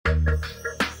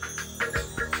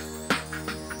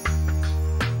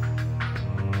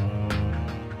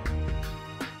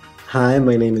Hi,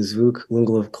 my name is Vuk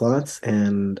Lungulov Klotz,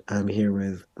 and I'm here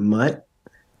with MUTT,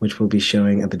 which will be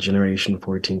showing at the Generation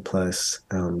 14 Plus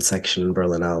section in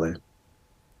Berlinale.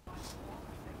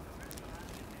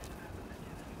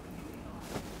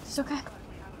 It's okay.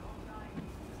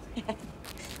 I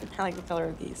like the color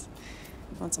of these.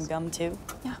 Want some gum too?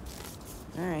 Yeah.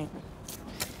 All right.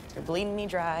 You're bleeding me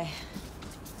dry.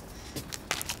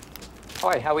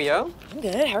 Hi, how are you? I'm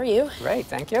good. How are you? Great,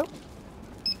 thank you.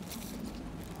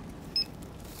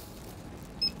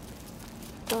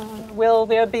 Will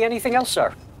there be anything else,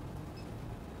 sir?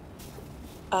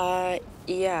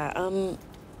 Yeah.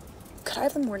 Could I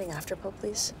have the morning after pill,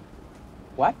 please?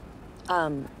 What?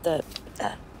 The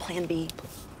Plan B,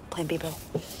 Plan B pill.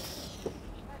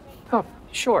 Oh,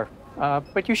 sure.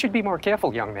 But you should be more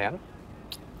careful, young man.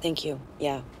 Thank you.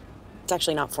 Yeah. It's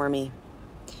actually not for me.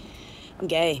 I'm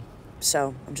gay,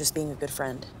 so I'm just being a good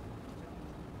friend.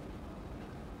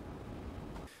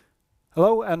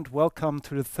 Hello and welcome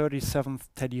to the 37th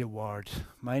Teddy Award.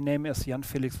 My name is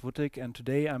Felix Wuttig and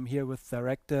today I'm here with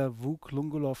director Vuk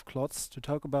Lungulov Klotz to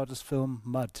talk about his film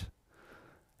MUTT.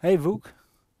 Hey Vuk,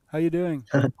 how you doing?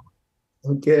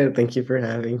 I'm good. Thank you for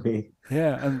having me.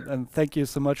 Yeah, and thank you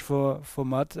so much for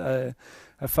MUTT.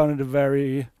 I found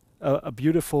it a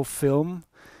beautiful film.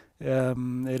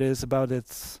 It is about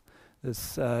this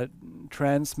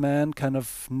trans man kind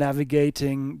of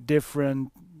navigating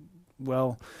different,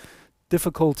 well,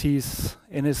 difficulties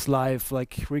in his life,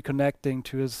 like reconnecting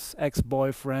to his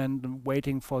ex-boyfriend and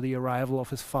waiting for the arrival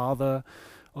of his father,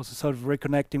 also sort of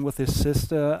reconnecting with his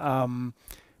sister.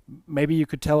 Maybe you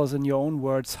could tell us in your own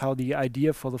words how the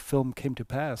idea for the film came to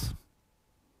pass.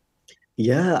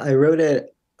 Yeah, I wrote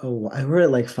it. Oh, I wrote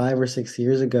it like 5 or 6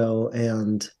 years ago,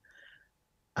 and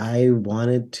I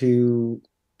wanted to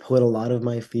put a lot of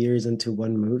my fears into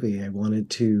one movie. I wanted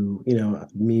to,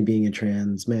 me being a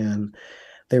trans man,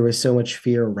 there was so much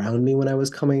fear around me when I was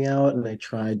coming out, and I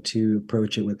tried to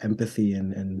approach it with empathy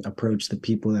and approach the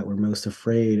people that were most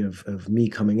afraid of me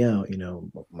coming out,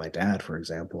 my dad, for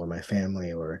example, or my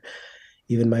family, or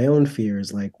even my own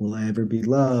fears, like, will I ever be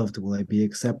loved? Will I be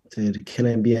accepted? Can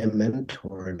I be a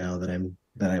mentor now that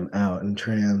I'm out and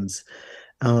trans?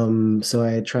 So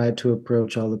I tried to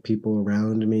approach all the people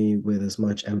around me with as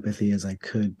much empathy as I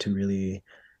could to really,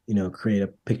 create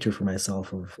a picture for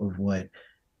myself of what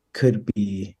could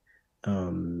be,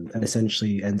 and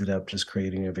essentially ended up just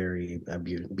creating a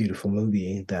beautiful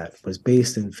movie that was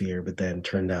based in fear, but then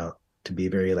turned out to be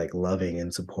very like loving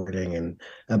and supporting and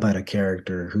about a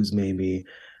character who's maybe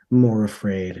more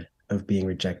afraid of being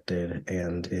rejected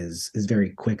and is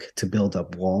very quick to build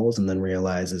up walls and then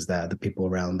realizes that the people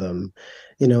around them,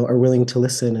 are willing to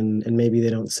listen and maybe they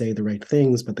don't say the right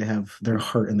things, but they have their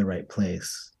heart in the right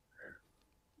place.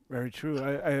 Very true.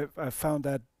 I found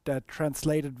that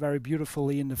translated very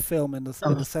beautifully in the film in the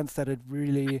sense that it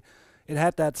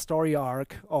had that story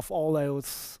arc of all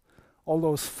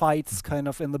those fights kind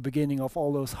of in the beginning of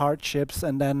all those hardships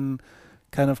and then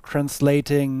kind of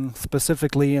translating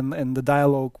specifically in the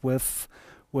dialogue with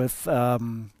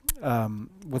the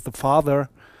father.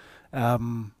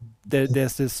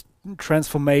 There's this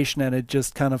transformation and it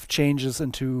just kind of changes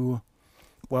into,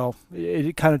 well,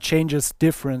 it kind of changes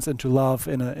difference into love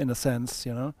in a sense,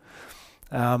 you know.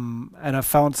 And I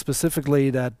found specifically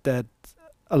that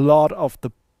a lot of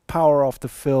the power of the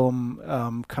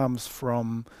film comes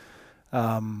from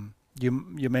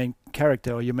your main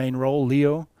character or your main role,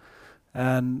 Leo,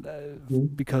 and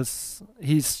because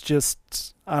he's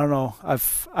just, I don't know,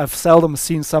 I've seldom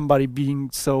seen somebody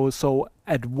being so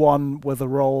at one with a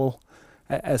role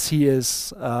as he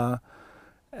is,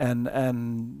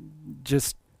 and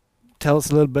just tell us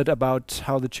a little bit about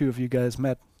how the two of you guys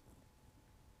met.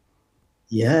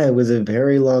 Yeah, it was a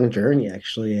very long journey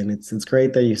actually, and it's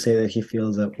great that you say that he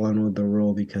feels at one with the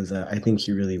role because I think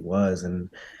he really was, and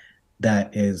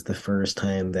that is the first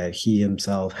time that he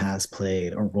himself has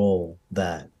played a role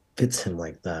that fits him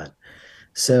like that.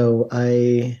 So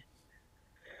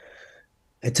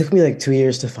it took me like 2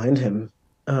 years to find him.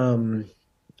 Um,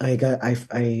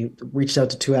 I reached out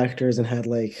to two actors and had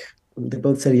like they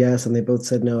both said yes and they both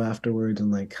said no afterwards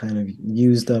and like kind of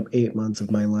used up 8 months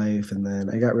of my life. And then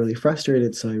I got really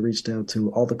frustrated, so I reached out to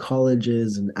all the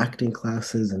colleges and acting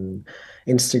classes and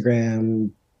Instagram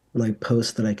like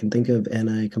posts that I can think of, and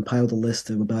I compiled a list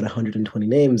of about 120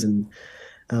 names and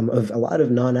of a lot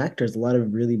of non-actors, a lot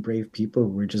of really brave people who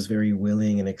were just very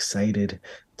willing and excited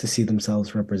to see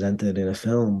themselves represented in a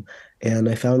film. And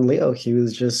I found Leo. He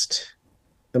was just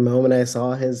the moment I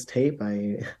saw his tape,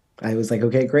 I was like,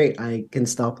 okay, great. I can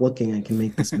stop looking. I can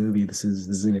make this movie. This is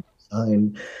a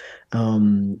sign.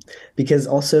 Um, because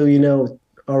also,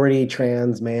 already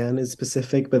trans man is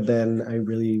specific, but then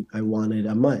I wanted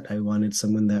a mutt. I wanted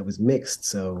someone that was mixed.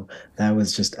 So that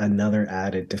was just another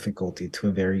added difficulty to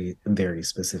a very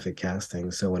specific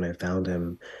casting. So when I found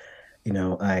him,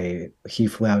 I he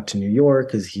flew out to New York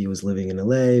because he was living in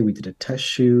LA. We did a test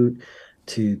shoot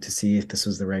to see if this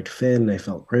was the right fit. And I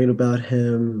felt great about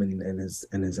him and his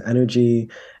energy.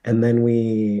 And then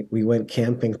we went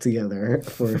camping together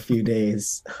for a few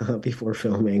days before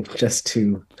filming just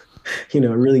to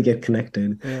really get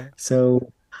connected. Yeah.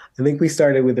 So I think we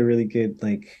started with a really good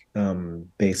like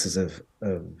basis of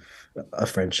a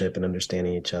friendship and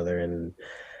understanding each other. And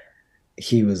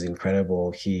he was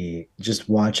incredible. He just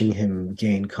watching him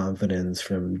gain confidence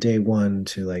from day one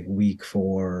to like week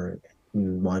four,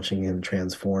 and watching him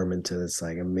transform into this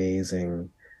like amazing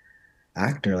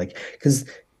actor. Like, because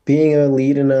being a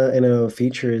lead in a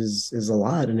feature is a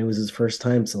lot, and it was his first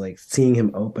time. So like seeing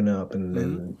him open up Hmm.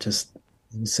 and just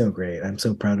he's so great. I'm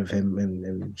so proud of him,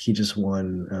 and he just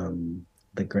won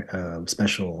the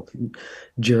special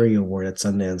jury award at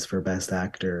Sundance for Best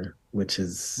Actor, which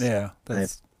is Yeah, I'm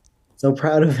that's so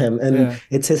proud of him, and yeah.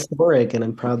 it's historic. And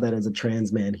I'm proud that as a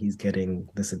trans man, he's getting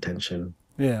this attention.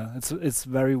 Yeah, it's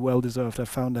very well deserved. I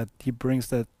found that he brings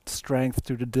that strength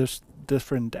to the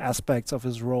different aspects of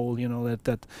his role.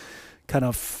 That kind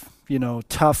of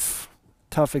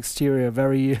tough exterior,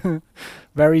 very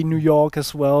very New York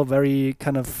as well, very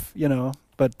kind of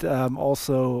but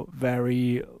also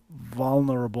very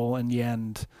vulnerable in the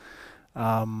end.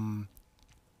 Um,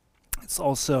 it's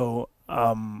also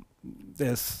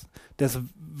there's a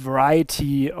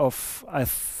variety of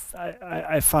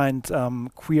I find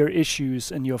queer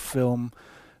issues in your film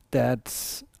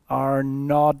that are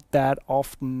not that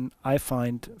often I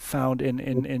find found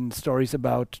in stories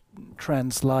about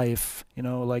trans life,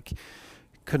 like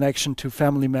connection to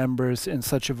family members in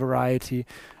such a variety.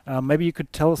 Maybe you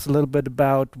could tell us a little bit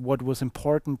about what was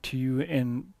important to you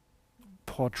in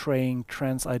portraying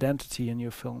trans identity in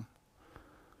your film.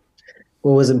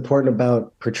 What was important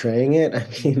about portraying it? I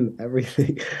Mm. mean,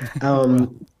 everything.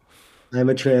 Well, I'm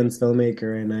a trans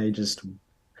filmmaker, and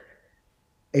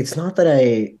it's not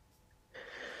that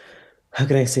how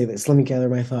can I say this? Let me gather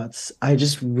my thoughts. I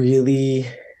just really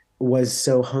was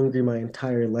so hungry my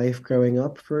entire life growing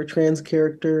up for a trans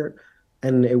character.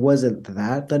 And it wasn't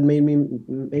that made me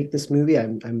make this movie.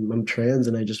 I'm trans,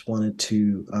 and I just wanted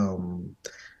to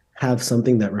have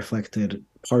something that reflected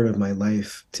part of my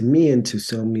life to me and to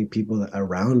so many people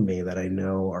around me that I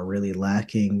know are really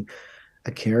lacking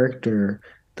a character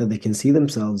that they can see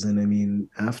themselves in. I mean,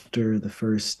 after the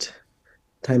first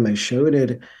time I showed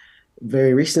it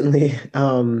very recently,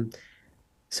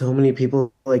 so many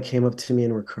people like came up to me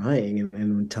and were crying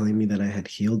and telling me that I had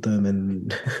healed them,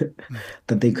 and mm,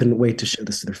 that they couldn't wait to show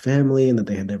this to their family, and that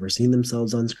they had never seen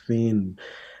themselves on screen.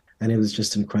 And it was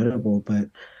just incredible. But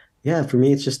yeah, for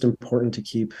me, it's just important to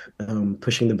keep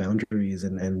pushing the boundaries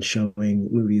and showing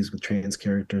movies with trans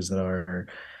characters that are.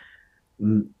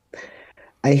 mm,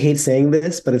 I hate saying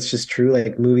this, but it's just true.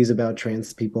 Like movies about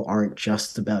trans people aren't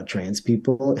just about trans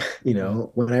people. yeah,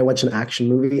 When I watch an action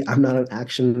movie, I'm not an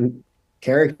action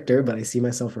character, but I see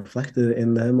myself reflected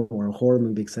in them, or a horror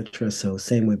movie, etc. So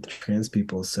same with trans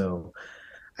people. So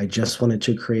I just wanted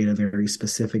to create a very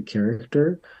specific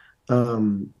character,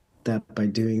 that by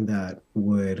doing that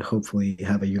would hopefully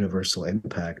have a universal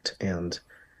impact. And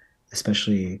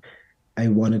especially, I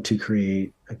wanted to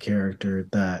create a character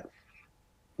that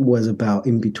was about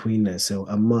in betweenness. So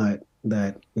a mutt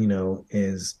that,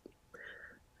 is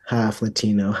half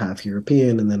Latino, half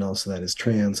European, and then also that is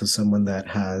trans. So someone that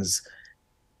has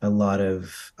a lot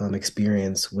of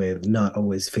experience with not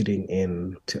always fitting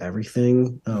in to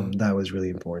everything. mm, That was really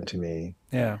important to me.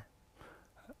 yeah.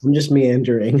 I'm just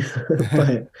meandering,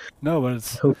 but No, but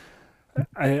it's hope.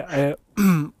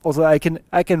 also I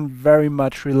can very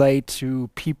much relate to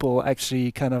people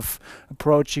actually kind of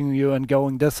approaching you and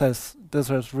going, this has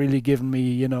really given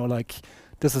me, like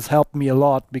this has helped me a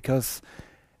lot because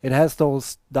it has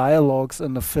those dialogues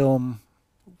in the film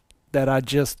that are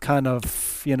just kind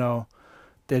of,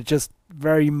 they're just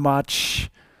very much.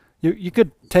 You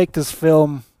could take this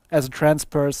film as a trans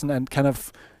person and kind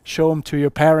of show them to your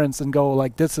parents and go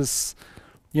like, this is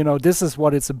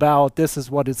what it's about, this is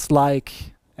what it's like,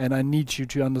 and I need you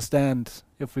to understand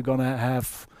if we're gonna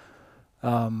have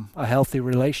a healthy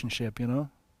relationship,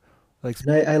 like.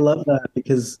 And I love that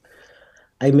because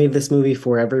I made this movie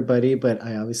for everybody, but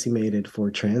I obviously made it for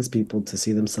trans people to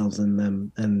see themselves in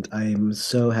them. And I'm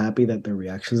so happy that the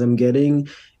reactions I'm getting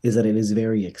is that it is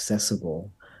very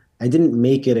accessible. I didn't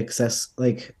make it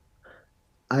like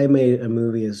I made a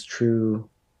movie as true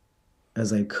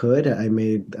as I could. I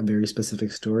made a very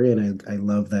specific story, and I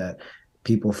love that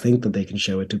people think that they can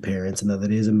show it to parents and that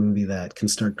it is a movie that can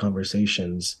start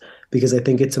conversations because I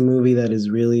think it's a movie that is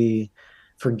really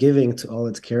forgiving to all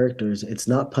its characters. It's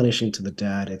not punishing to the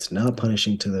dad, it's not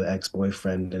punishing to the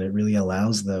ex-boyfriend, and it really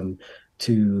allows them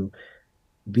to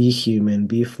be human,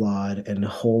 be flawed, and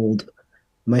hold.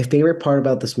 My favorite part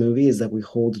about this movie is that we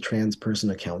hold a trans person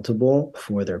accountable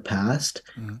for their past,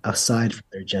 Mm. aside from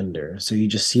their gender. So you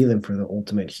just see them for the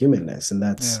ultimate humanness, and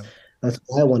Yeah, that's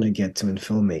what I want to get to in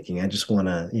filmmaking. I just want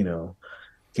to,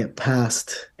 get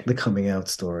past the coming out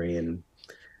story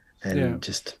yeah, and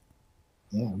just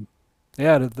yeah.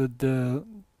 yeah.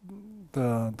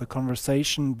 The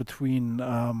conversation between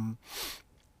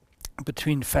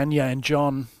Feña and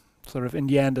John, sort of in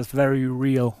the end, is very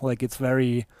real. Like it's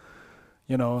very,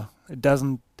 it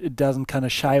doesn't kind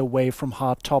of shy away from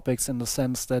hard topics in the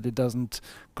sense that it doesn't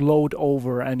gloat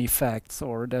over any facts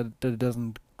or that it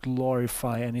doesn't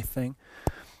glorify anything.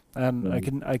 And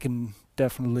I can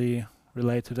definitely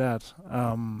relate to that.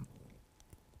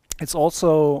 It's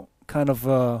also kind of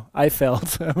I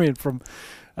felt I mean from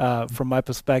my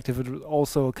perspective it was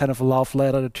also kind of a love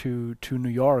letter to New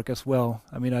York as well.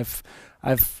 I mean I've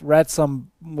read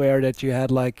somewhere that you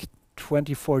had like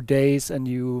 24 days and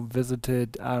you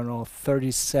visited, I don't know,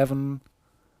 37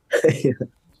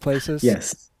 places.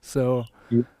 Yes, So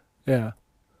yeah,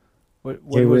 what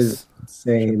it was was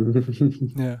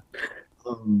insane. yeah.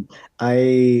 Um,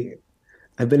 I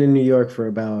I've been in New York for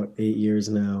about 8 years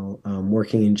now.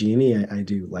 Working in G&E, I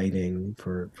do lighting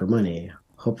for money.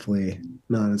 Hopefully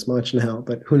not as much now,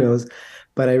 but who knows?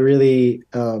 But I really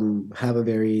have a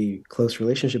very close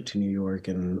relationship to New York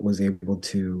and was able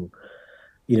to,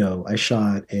 I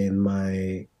shot in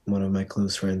my one of my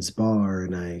close friends' bar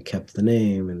and I kept the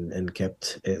name and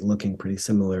kept it looking pretty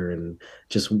similar and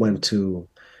just went to,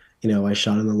 I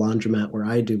shot in the laundromat where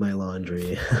I do my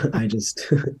laundry. I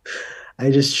just I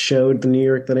just showed the New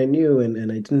York that I knew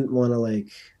and I didn't want to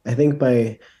I think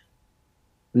by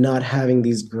not having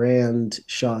these grand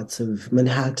shots of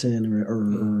Manhattan Mm.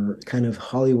 or kind of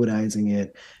Hollywoodizing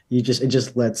it, it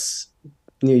just lets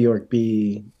New York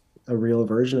be a real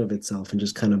version of itself and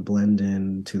just kind of blend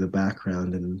in to the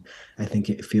background. And I think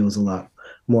it feels a lot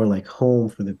more like home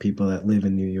for the people that live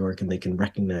in New York and they can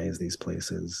recognize these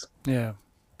places. Yeah,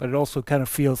 but it also kind of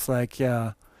feels like,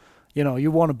 yeah,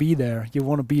 you want to be there. You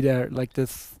want to be there like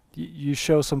this. You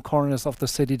show some corners of the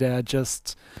city that are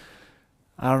just,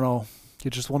 I don't know, you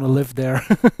just want to live there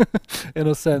in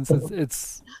a sense.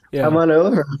 It's Come yeah. on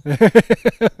over.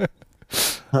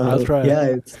 I'll try.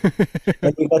 Yeah,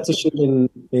 and we got to shoot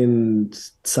in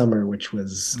summer, which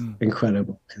was Mm.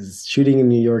 incredible because shooting in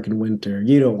New York in winter,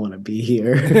 you don't want to be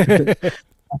here.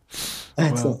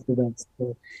 That's Well, not the best.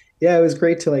 So, yeah, it was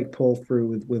great to pull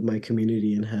through with my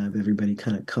community and have everybody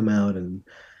kind of come out and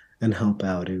help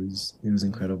out. It was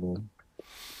incredible.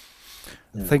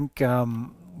 I Yeah. think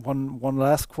one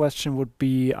last question would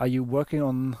be: are you working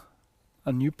on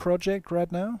a new project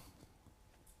right now?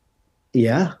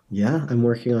 Yeah, yeah. I'm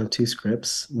working on two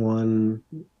scripts. One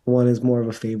is more of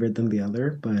a favorite than the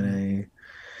other, but Mm. I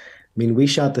mean, we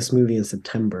shot this movie in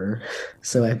September,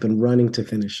 so I've been running to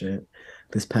finish it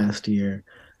this past year.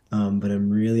 But I'm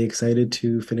really excited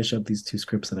to finish up these two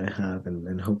scripts that I have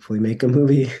and hopefully make a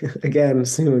movie again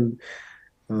soon.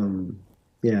 Um,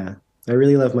 yeah, I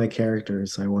really love my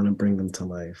characters, so I want to bring them to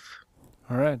life.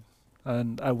 All right,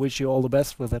 and I wish you all the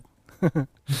best with it.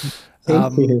 Thank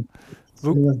um, you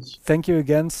so Vuk, much. thank you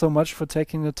again so much for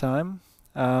taking the time,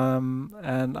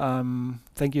 and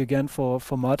thank you again for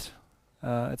MUTT.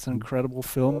 It's an incredible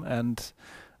film, and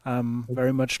I'm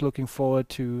very much looking forward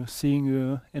to seeing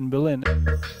you in Berlin.